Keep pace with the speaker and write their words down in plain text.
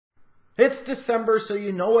It's December, so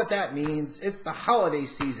you know what that means. It's the holiday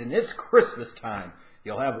season. It's Christmas time.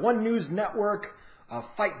 You'll have one news network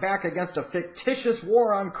fight back against a fictitious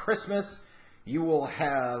war on Christmas. You will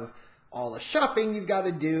have all the shopping you've got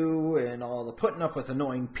to do and all the putting up with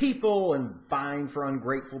annoying people and buying for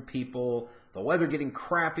ungrateful people, the weather getting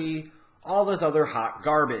crappy, all this other hot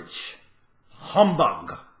garbage.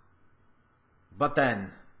 Humbug. But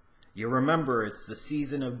then, you remember it's the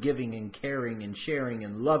season of giving and caring and sharing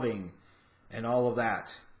and loving and all of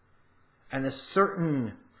that. And a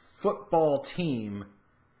certain football team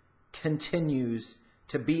continues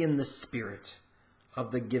to be in the spirit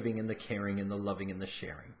of the giving and the caring and the loving and the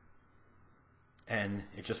sharing. And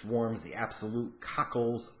it just warms the absolute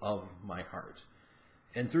cockles of my heart.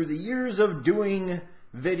 And through the years of doing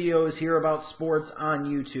videos here about sports on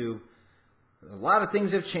YouTube, a lot of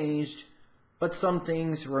things have changed, but some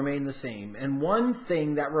things remain the same. And one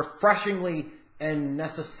thing that refreshingly and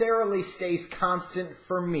necessarily stays constant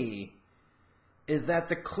for me is that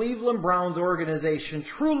the Cleveland Browns organization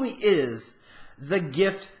truly is the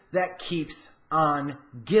gift that keeps on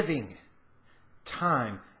giving.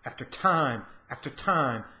 Time after time after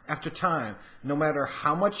time after time. No matter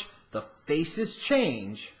how much the faces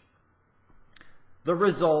change, the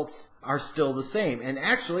results are still the same. And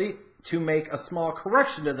actually, to make a small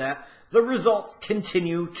correction to that, the results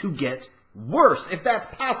continue to get worse, if that's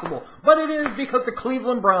possible. But it is because the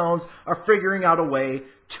Cleveland Browns are figuring out a way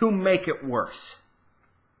to make it worse.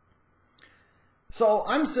 So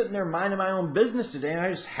I'm sitting there minding my own business today, and I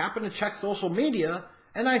just happened to check social media,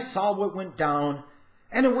 and I saw what went down,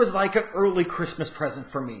 and it was like an early Christmas present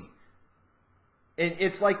for me.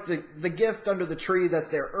 It's like the gift under the tree that's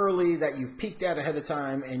there early, that you've peeked at ahead of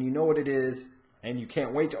time, and you know what it is, and you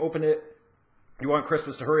can't wait to open it. You want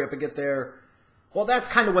Christmas to hurry up and get there. Well, that's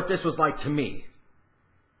kind of what this was like to me.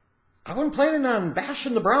 I wasn't planning on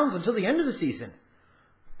bashing the Browns until the end of the season.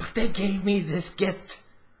 But they gave me this gift.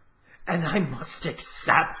 And I must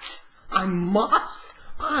accept. I must.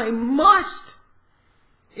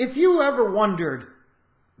 If you ever wondered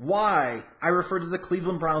why I refer to the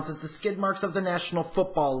Cleveland Browns as the Skidmarks of the National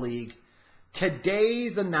Football League,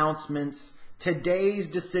 today's announcements, today's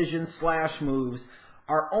decisions/moves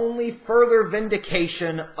are only further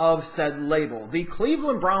vindication of said label. The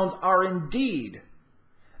Cleveland Browns are indeed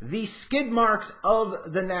the Skidmarks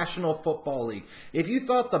of the National Football League. If you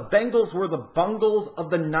thought the Bengals were the Bungles of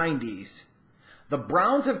the 90s, the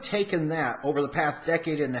Browns have taken that over the past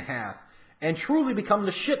decade and a half and truly become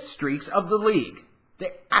the shit streaks of the league.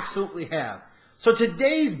 They absolutely have. So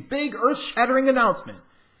today's big earth-shattering announcement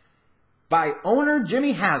by owner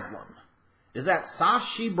Jimmy Haslam is that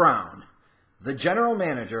Sashi Brown, the general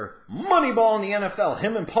manager, Moneyball in the NFL,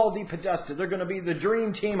 him and Paul DePodesta, they're going to be the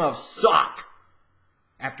dream team of suck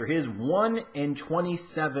after his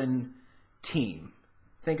 1-27 team.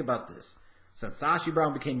 Think about this. Since Sashi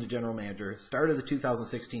Brown became the general manager, started the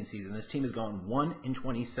 2016 season, this team has gone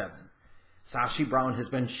 1-27. Sashi Brown has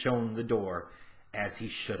been shown the door, as he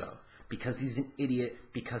should have, because he's an idiot,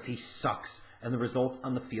 because he sucks, and the results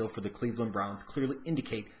on the field for the Cleveland Browns clearly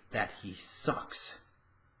indicate that he sucks.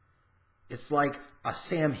 It's like a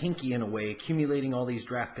Sam Hinkie in a way, accumulating all these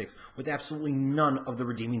draft picks with absolutely none of the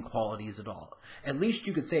redeeming qualities at all. At least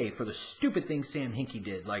you could say for the stupid things Sam Hinkie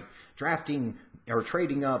did, like drafting or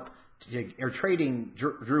trading up, or trading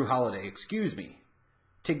Drew Holiday,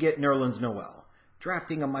 to get Nerlens Noel,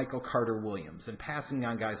 drafting a Michael Carter Williams, and passing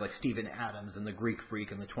on guys like Steven Adams and the Greek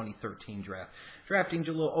Freak in the 2013 draft, drafting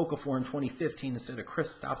Jahlil Okafor in 2015 instead of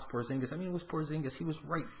Kristaps Porzingis. I mean, it was Porzingis. He was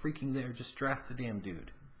right freaking there. Just draft the damn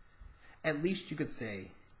dude. At least you could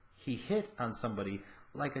say he hit on somebody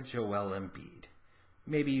like a Joel Embiid.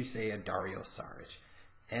 Maybe you say a Dario Saric.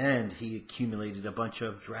 And he accumulated a bunch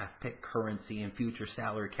of draft pick currency and future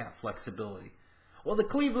salary cap flexibility. Well, the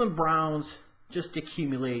Cleveland Browns just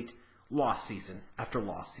accumulate lost season after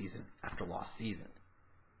lost season after lost season.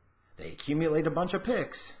 They accumulate a bunch of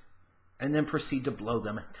picks and then proceed to blow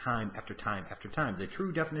them time after time after time. The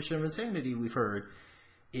true definition of insanity, we've heard,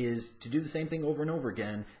 is to do the same thing over and over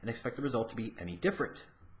again and expect the result to be any different.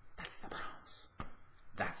 That's the Browns.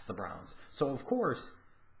 That's the Browns. So, of course,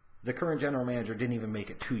 the current general manager didn't even make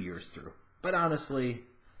it 2 years through. But honestly,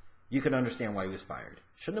 you can understand why he was fired.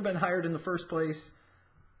 Shouldn't have been hired in the first place,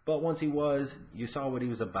 but once he was, you saw what he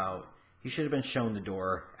was about. He should have been shown the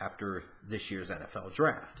door after this year's NFL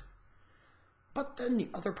draft. But then the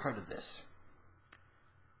other part of this,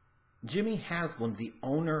 Jimmy Haslam, the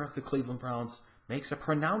owner of the Cleveland Browns, makes a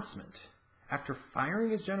pronouncement after firing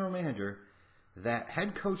his general manager that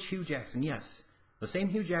head coach Hugh Jackson, yes, The same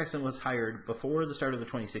Hugh Jackson was hired before the start of the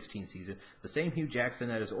 2016 season. The same Hugh Jackson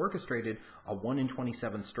that has orchestrated a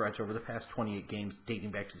 1-27 stretch over the past 28 games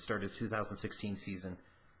dating back to the start of the 2016 season.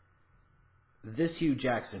 This Hugh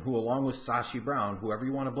Jackson, who along with Sashi Brown, whoever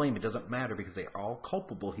you want to blame, it doesn't matter because they are all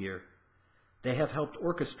culpable here, they have helped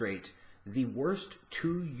orchestrate the worst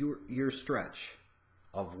 2-year stretch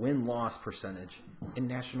of win-loss percentage in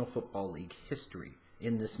National Football League history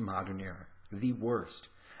in this modern era. The worst.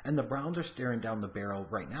 And the Browns are staring down the barrel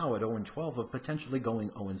right now at 0-12 of potentially going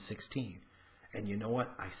 0-16. And you know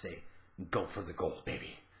what? I say, go for the gold,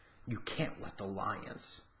 baby. You can't let the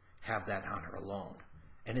Lions have that honor alone.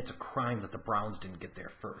 And it's a crime that the Browns didn't get there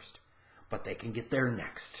first. But they can get there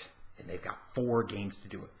next. And they've got 4 games to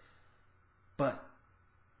do it. But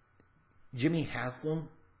Jimmy Haslam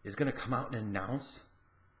is going to come out and announce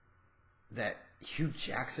that Hugh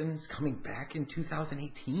Jackson is coming back in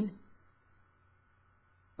 2018?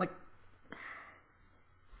 Like,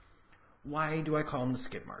 why do I call them the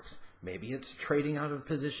Skidmarks? Maybe it's trading out of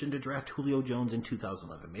position to draft Julio Jones in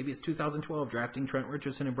 2011. Maybe it's 2012 drafting Trent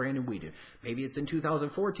Richardson and Brandon Weeden. Maybe it's in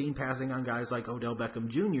 2014 passing on guys like Odell Beckham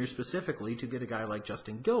Jr. specifically to get a guy like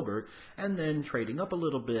Justin Gilbert, and then trading up a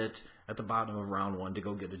little bit at the bottom of round 1 to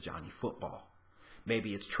go get a Johnny Football.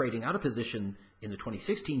 Maybe it's trading out of position in the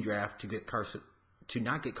 2016 draft to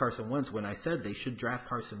not get Carson Wentz when I said they should draft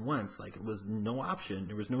Carson Wentz. Like, it was no option.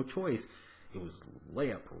 There was no choice. It was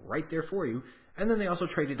layup right there for you. And then they also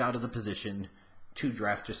traded out of the position to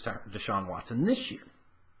draft Deshaun Watson this year.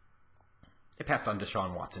 They passed on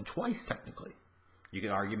Deshaun Watson twice, technically. You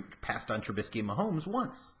could argue passed on Trubisky and Mahomes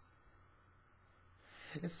once.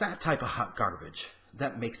 It's that type of hot garbage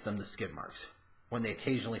that makes them the Skidmarks. When they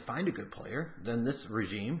occasionally find a good player, then this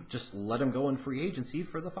regime just let them go in free agency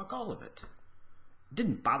for the fuck all of it.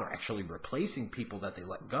 Didn't bother actually replacing people that they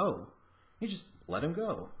let go. You just let them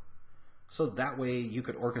go. So that way you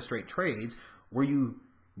could orchestrate trades where you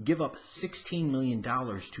give up $16 million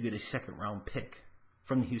to get a second-round pick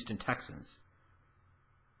from the Houston Texans.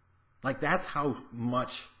 Like, that's how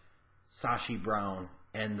much Sashi Brown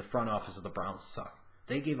and the front office of the Browns suck.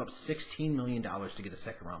 They gave up $16 million to get a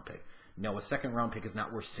second-round pick. No, a second-round pick is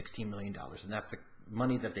not worth $16 million, and that's the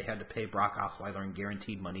money that they had to pay Brock Osweiler in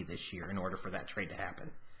guaranteed money this year in order for that trade to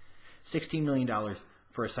happen. $16 million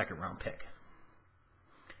for a second-round pick.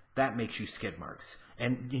 That makes you Skidmarks.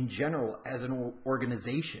 And in general, as an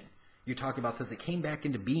organization, you're talking about since they came back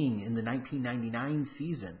into being in the 1999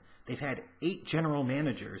 season, they've had 8 general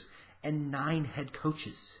managers and 9 head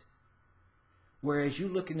coaches. Whereas you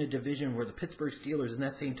look in a division where the Pittsburgh Steelers in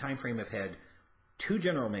that same time frame have had 2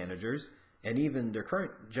 general managers, and even their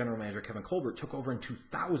current general manager, Kevin Colbert, took over in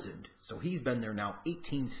 2000. So he's been there now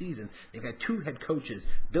 18 seasons. They've had 2 head coaches,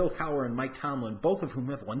 Bill Cowher and Mike Tomlin, both of whom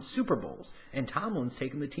have won Super Bowls. And Tomlin's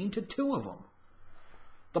taken the team to 2 of them.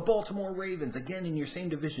 The Baltimore Ravens, again in your same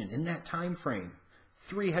division, in that time frame.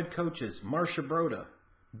 3 head coaches, Marcia Broda,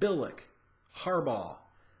 Billick, Harbaugh.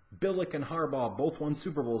 Billick and Harbaugh both won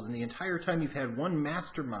Super Bowls, and the entire time you've had one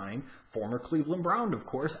mastermind, former Cleveland Brown, of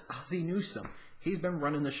course, Ozzie Newsome. He's been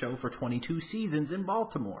running the show for 22 seasons in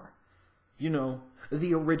Baltimore. You know,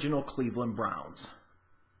 the original Cleveland Browns.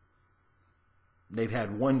 They've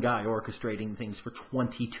had one guy orchestrating things for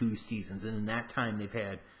 22 seasons, and in that time they've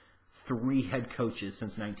had 3 head coaches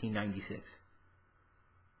since 1996.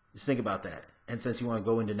 Just think about that. And since you want to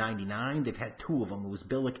go into 99, they've had 2 of them. It was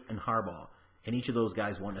Billick and Harbaugh. And each of those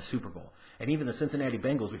guys won a Super Bowl. And even the Cincinnati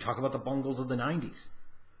Bengals, we talk about the Bungles of the 90s.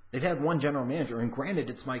 They've had one general manager, and granted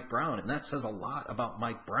it's Mike Brown, and that says a lot about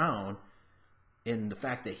Mike Brown in the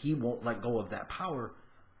fact that he won't let go of that power.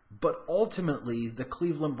 But ultimately, the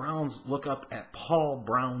Cleveland Browns look up at Paul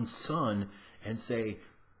Brown's son and say,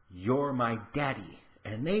 "You're my daddy."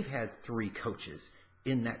 And they've had 3 coaches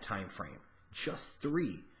in that time frame. Just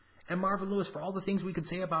 3. And Marvin Lewis, for all the things we could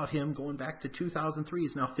say about him going back to 2003,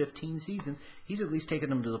 is now 15 seasons. He's at least taken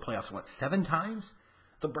them to the playoffs, 7 times?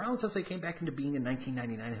 The Browns, since they came back into being in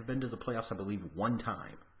 1999, have been to the playoffs, I believe, 1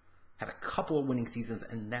 time. Had a couple of winning seasons,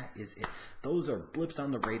 and that is it. Those are blips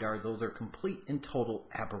on the radar. Those are complete and total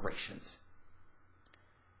aberrations.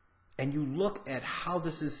 And you look at how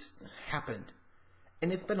this has happened,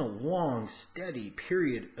 and it's been a long, steady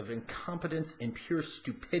period of incompetence and pure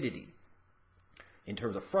stupidity in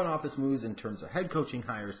terms of front office moves, in terms of head coaching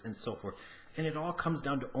hires, and so forth. And it all comes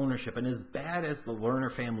down to ownership. And as bad as the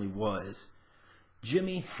Lerner family was,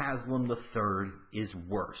 Jimmy Haslam III is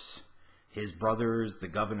worse. His brother's the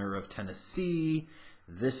governor of Tennessee.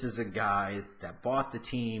 This is a guy that bought the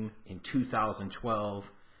team in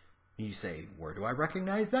 2012. You say, where do I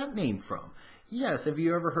recognize that name from? Yes, have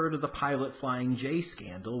you ever heard of the Pilot Flying J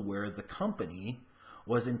scandal, where the company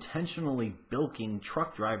was intentionally bilking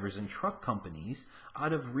truck drivers and truck companies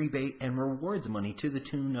out of rebate and rewards money to the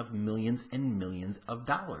tune of millions and millions of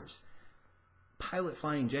dollars. Pilot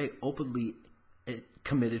Flying J openly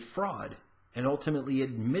committed fraud and ultimately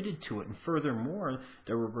admitted to it. And furthermore,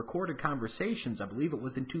 there were recorded conversations, I believe it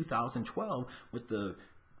was in 2012, with the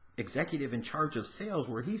executive in charge of sales,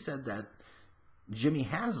 where he said that Jimmy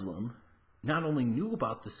Haslam not only knew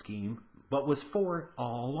about the scheme, but was for it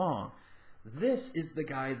all along. This is the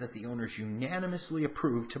guy that the owners unanimously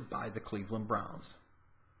approved to buy the Cleveland Browns.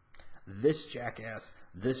 This jackass,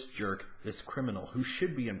 this jerk, this criminal who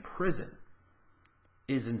should be in prison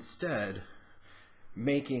is instead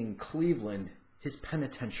making Cleveland his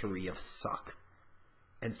penitentiary of suck.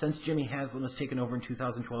 And since Jimmy Haslam has taken over in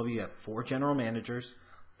 2012, you have 4 general managers,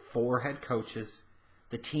 4 head coaches.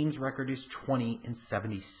 The team's record is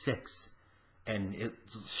 20-76. And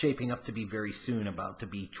it's shaping up to be very soon about to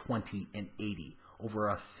be 20-80 over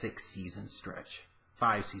a 6-season stretch,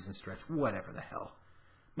 5-season stretch, whatever the hell.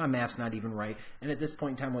 My math's not even right. And at this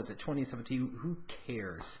point in time, what's it, 2017? Who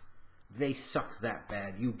cares? They suck that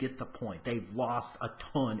bad. You get the point. They've lost a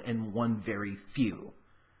ton and won very few.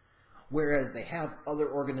 Whereas they have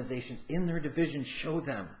other organizations in their division show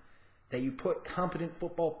them that you put competent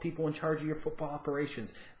football people in charge of your football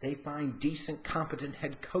operations. They find decent, competent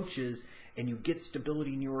head coaches, and you get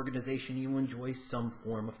stability in your organization. You enjoy some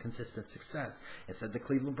form of consistent success. Instead, the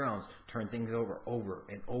Cleveland Browns turn things over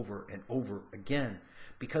and over and over again.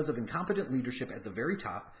 Because of incompetent leadership at the very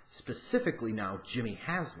top, specifically now Jimmy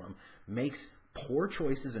Haslam, makes poor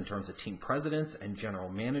choices in terms of team presidents and general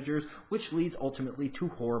managers, which leads ultimately to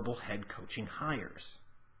horrible head coaching hires.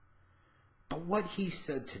 But what he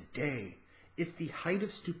said today is the height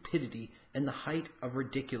of stupidity and the height of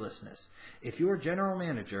ridiculousness. If your general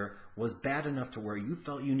manager was bad enough to where you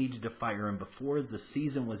felt you needed to fire him before the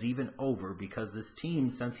season was even over because this team,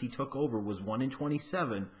 since he took over, was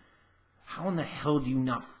 1-27, how in the hell do you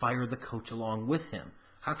not fire the coach along with him?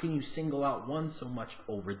 How can you single out one so much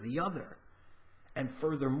over the other? And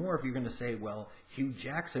furthermore, if you're going to say, well, Hugh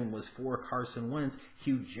Jackson was for Carson Wentz,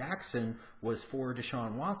 Hugh Jackson was for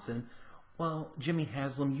Deshaun Watson, well, Jimmy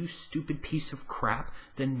Haslam, you stupid piece of crap,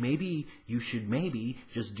 then maybe you should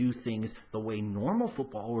just do things the way normal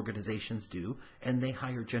football organizations do, and they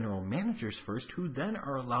hire general managers first, who then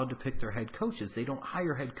are allowed to pick their head coaches. They don't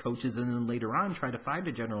hire head coaches and then later on try to find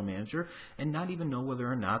a general manager and not even know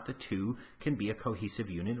whether or not the two can be a cohesive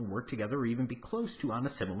unit and work together or even be close to on a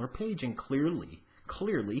similar page. And clearly,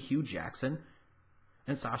 Hugh Jackson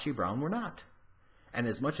and Sashi Brown were not. And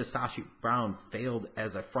as much as Sashi Brown failed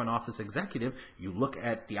as a front office executive, you look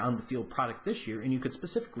at the on-the-field product this year, and you could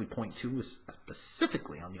specifically point to,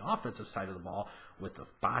 specifically on the offensive side of the ball, with the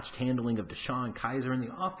botched handling of Deshaun Kaiser and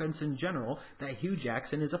the offense in general, that Hugh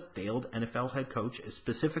Jackson is a failed NFL head coach,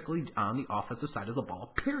 specifically on the offensive side of the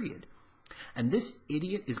ball, period. And this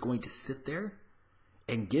idiot is going to sit there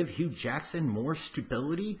and give Hugh Jackson more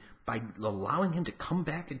stability by allowing him to come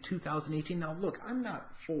back in 2018. Now, look, I'm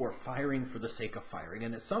not for firing for the sake of firing.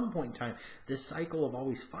 And at some point in time, this cycle of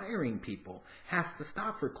always firing people has to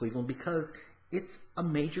stop for Cleveland because it's a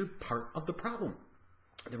major part of the problem.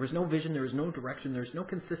 There was no vision, there was no direction, there's no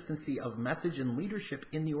consistency of message and leadership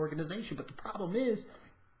in the organization. But the problem is,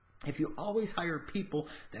 if you always hire people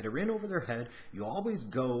that are in over their head, you always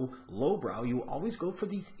go lowbrow, you always go for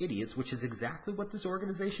these idiots, which is exactly what this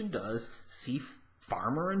organization does. See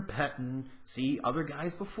Farmer and Pettin, see other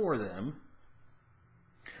guys before them.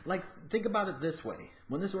 Like, think about it this way.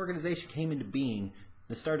 When this organization came into being,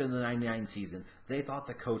 the start of the 99 season, they thought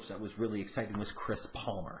the coach that was really exciting was Chris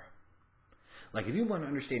Palmer. Like, if you want to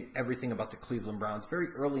understand everything about the Cleveland Browns, very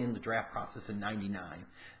early in the draft process in 99,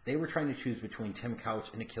 they were trying to choose between Tim Couch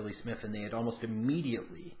and Achilles Smith, and they had almost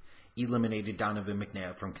immediately eliminated Donovan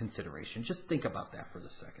McNabb from consideration. Just think about that for a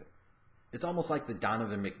second. It's almost like the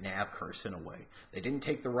Donovan McNabb curse in a way. They didn't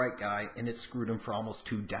take the right guy, and it screwed him for almost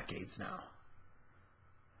 2 decades now.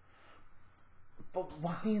 But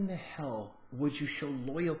why in the hell would you show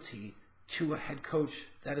loyalty to a head coach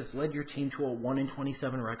that has led your team to a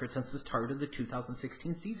 1-27 record since the start of the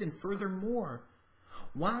 2016 season? Furthermore,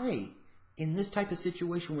 why, in this type of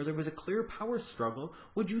situation where there was a clear power struggle,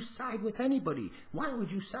 would you side with anybody? Why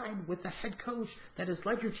would you side with the head coach that has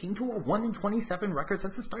led your team to a 1-27 record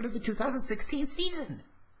since the start of the 2016 season?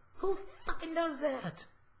 Who fucking does that?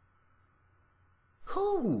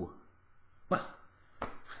 Who? Well,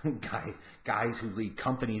 guys who lead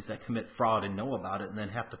companies that commit fraud and know about it and then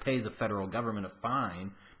have to pay the federal government a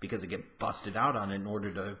fine because they get busted out on it in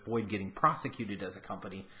order to avoid getting prosecuted as a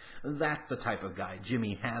company. That's the type of guy,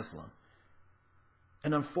 Jimmy Haslam.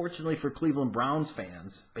 And unfortunately for Cleveland Browns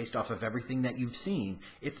fans, based off of everything that you've seen,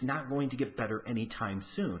 it's not going to get better anytime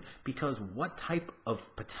soon. Because what type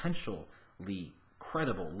of potentially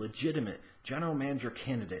credible, legitimate general manager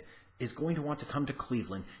candidate is going to want to come to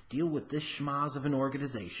Cleveland, deal with this schmoz of an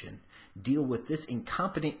organization, deal with this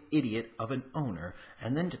incompetent idiot of an owner,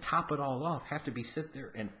 and then to top it all off, have to be sit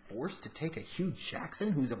there and forced to take a Hugh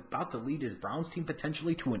Jackson, who's about to lead his Browns team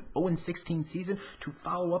potentially to an 0-16 season, to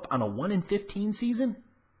follow up on a 1-15 season?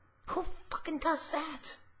 Who fucking does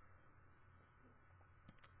that?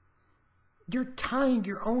 You're tying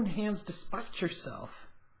your own hands to spite yourself.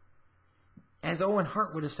 As Owen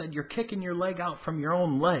Hart would have said, you're kicking your leg out from your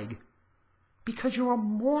own leg. Because you're a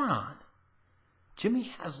moron. Jimmy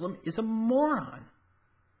Haslam is a moron.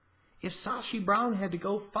 If Sashi Brown had to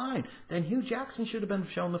go, fine. Then Hugh Jackson should have been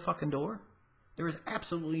shown the fucking door. There is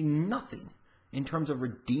absolutely nothing in terms of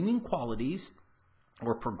redeeming qualities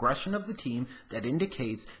or progression of the team that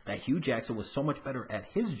indicates that Hugh Jackson was so much better at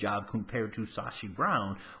his job compared to Sashi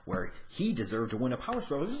Brown, where he deserved to win a power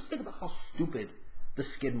struggle. Just think about how stupid the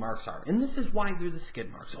Skidmarks are. And this is why they're the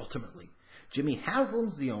Skidmarks, ultimately. Jimmy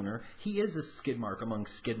Haslam's the owner. He is a Skidmark among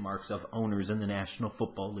Skidmarks of owners in the National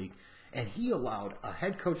Football League. And he allowed a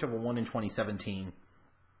head coach of a 1-in-2017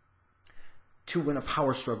 to win a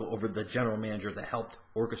power struggle over the general manager that helped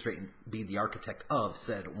orchestrate and be the architect of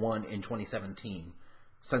said 1-in-2017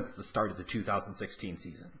 since the start of the 2016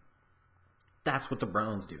 season. That's what the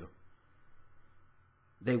Browns do.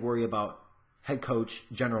 They worry about head coach,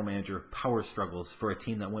 general manager, power struggles for a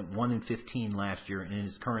team that went 1-15 last year and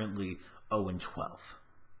is currently 0-12.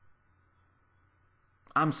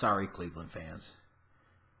 I'm sorry, Cleveland fans.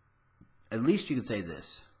 At least you can say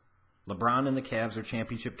this. LeBron and the Cavs are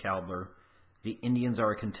championship caliber. The Indians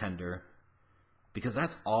are a contender. Because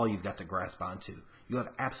that's all you've got to grasp onto. You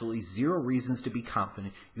have absolutely zero reasons to be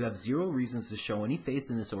confident. You have zero reasons to show any faith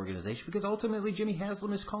in this organization because ultimately Jimmy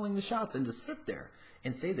Haslam is calling the shots. And to sit there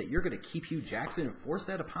and say that you're going to keep Hugh Jackson and force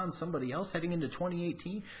that upon somebody else heading into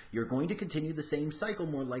 2018, you're going to continue the same cycle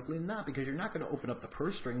more likely than not because you're not going to open up the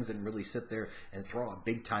purse strings and really sit there and throw out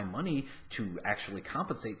big time money to actually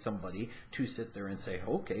compensate somebody to sit there and say,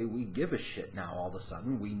 okay, we give a shit now all of a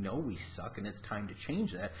sudden. We know we suck and it's time to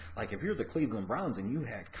change that. Like if you're the Cleveland Browns and you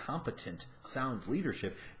had competent, sound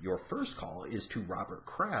leadership, your first call is to Robert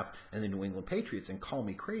Kraft and the New England Patriots and call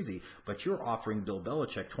me crazy, but you're offering Bill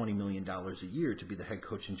Belichick $20 million a year to be the head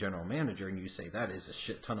coach and general manager, and you say that is a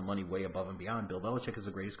shit ton of money way above and beyond. Bill Belichick is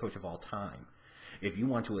the greatest coach of all time. If you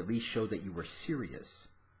want to at least show that you were serious,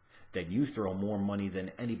 then you throw more money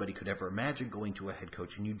than anybody could ever imagine going to a head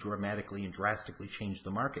coach, and you dramatically and drastically change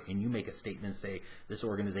the market, and you make a statement and say, this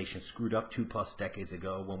organization screwed up 2+ decades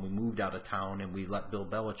ago when we moved out of town and we let Bill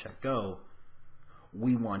Belichick go.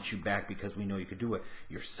 We want you back because we know you could do it.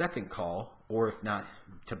 Your second call, or if not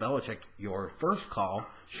to Belichick, your first call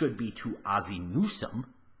should be to Ozzie Newsome,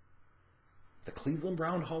 the Cleveland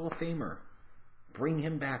Brown Hall of Famer. Bring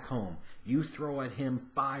him back home. You throw at him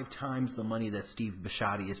 5 times the money that Steve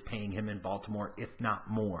Bisciotti is paying him in Baltimore, if not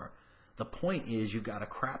more. The point is you've got a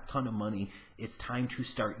crap ton of money. It's time to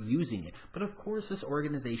start using it. But of course this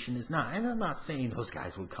organization is not. And I'm not saying those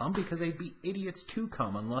guys would come because they'd be idiots to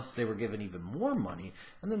come unless they were given even more money.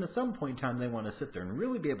 And then at some point in time they want to sit there and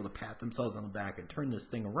really be able to pat themselves on the back and turn this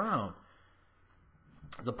thing around.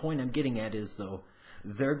 The point I'm getting at is, though,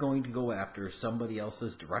 they're going to go after somebody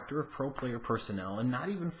else's director of pro player personnel, and not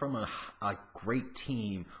even from a great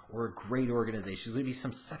team or a great organization. It's going to be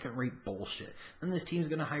some second-rate bullshit. Then this team's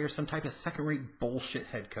going to hire some type of second-rate bullshit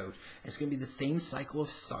head coach. And it's going to be the same cycle of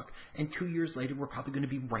suck. And 2 years later, we're probably going to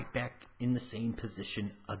be right back in the same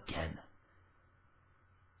position again.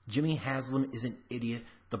 Jimmy Haslam is an idiot.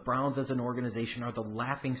 The Browns as an organization are the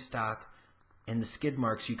laughingstock and the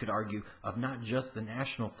Skidmarks, you could argue, of not just the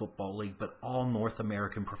National Football League, but all North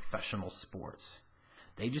American professional sports.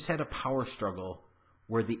 They just had a power struggle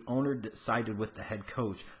where the owner sided with the head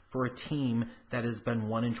coach for a team that has been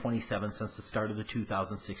 1-27 since the start of the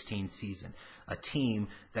 2016 season. A team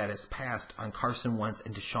that has passed on Carson Wentz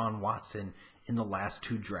and Deshaun Watson in the last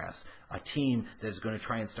 2 drafts. A team that is going to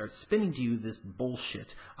try and start spinning to you this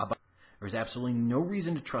bullshit about there's absolutely no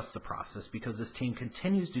reason to trust the process because this team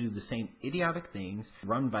continues to do the same idiotic things,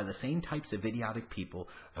 run by the same types of idiotic people,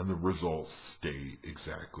 and the results stay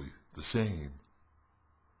exactly the same.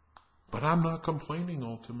 But I'm not complaining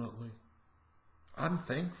ultimately. I'm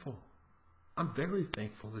thankful. I'm very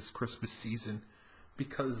thankful this Christmas season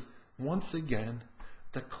because once again,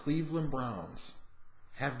 the Cleveland Browns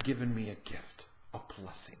have given me a gift, a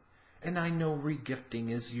blessing. And I know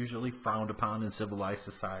regifting is usually frowned upon in civilized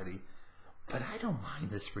society. But I don't mind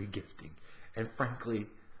this regifting. And frankly,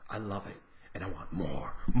 I love it. and I want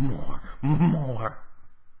more, more, more.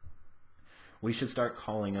 We should start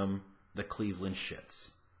calling them the Cleveland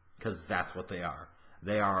Shits, because that's what they are.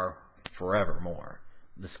 They are forevermore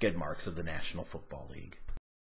the Skidmarks of the National Football League.